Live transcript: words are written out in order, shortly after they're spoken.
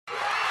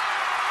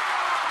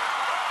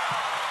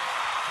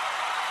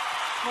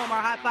home.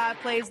 Our high five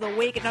plays the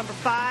week at number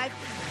 5.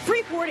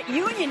 Freeport at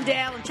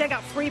Uniondale, and check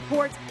out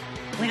Freeport's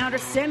Leandra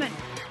Simmon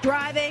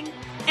driving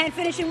and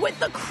finishing with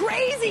the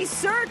crazy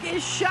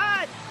circus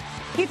shot.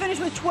 He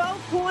finished with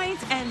 12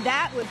 points, and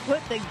that would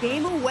put the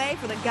game away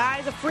for the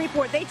guys of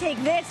Freeport. They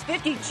take this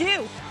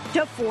 52-45.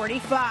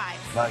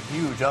 A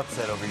huge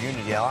upset over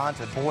Uniondale. On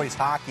to boys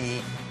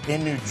hockey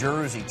in New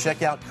Jersey.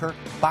 Check out Kirk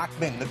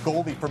Bachman, the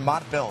goalie for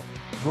Montville.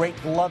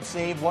 Great glove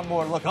save. One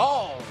more look.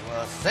 Oh,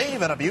 a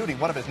save and a beauty.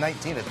 One of his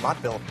 19 as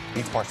Montville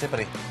beats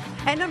Varsity.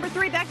 And number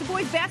 3, back to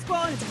boys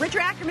basketball, and it's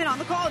Richard Ackerman on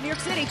the call in New York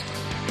City.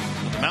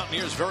 The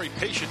Mountaineers very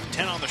patient.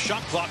 10 on the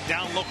shot clock.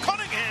 Down low.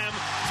 Cunningham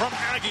from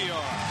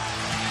Aguiar.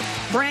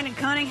 Brandon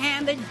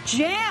Cunningham, the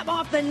jam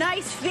off the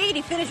nice feed.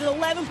 He finished with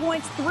 11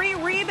 points, 3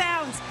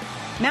 rebounds.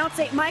 Mount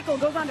St. Michael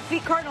goes on to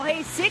defeat Cardinal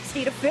Hayes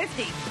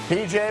 60-50.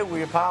 PJ,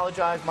 we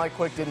apologize. Mike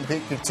Quick didn't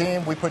beat the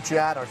team. We put you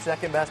at our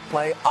second best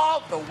play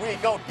of the week.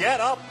 Oh, get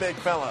up, big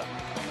fella.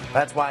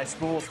 That's why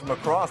schools from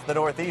across the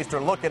Northeast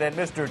are looking at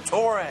Mr.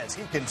 Torres.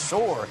 He can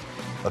soar.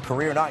 A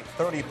career night,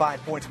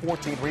 35 points,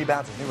 14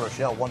 rebounds as New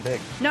Rochelle won big.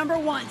 Number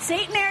 1,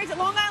 St. Mary's at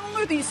Long Island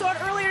Lutheran. You saw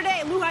it earlier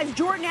today. Lehigh's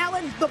Jordan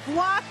Allen, the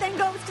block, then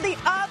goes to the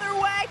other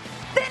way,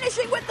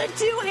 finishing with the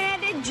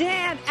two-handed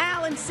jam.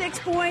 Allen, 6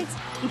 points.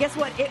 And guess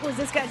what? It was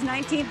this guy's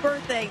 19th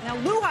birthday. Now,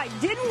 Lehigh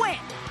didn't win.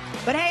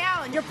 But hey,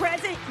 Allen, you're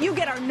present. You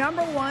get our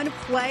number 1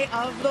 play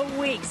of the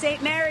week.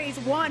 St. Mary's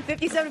won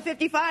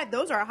 57-55.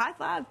 Those are our high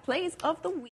five plays of the week.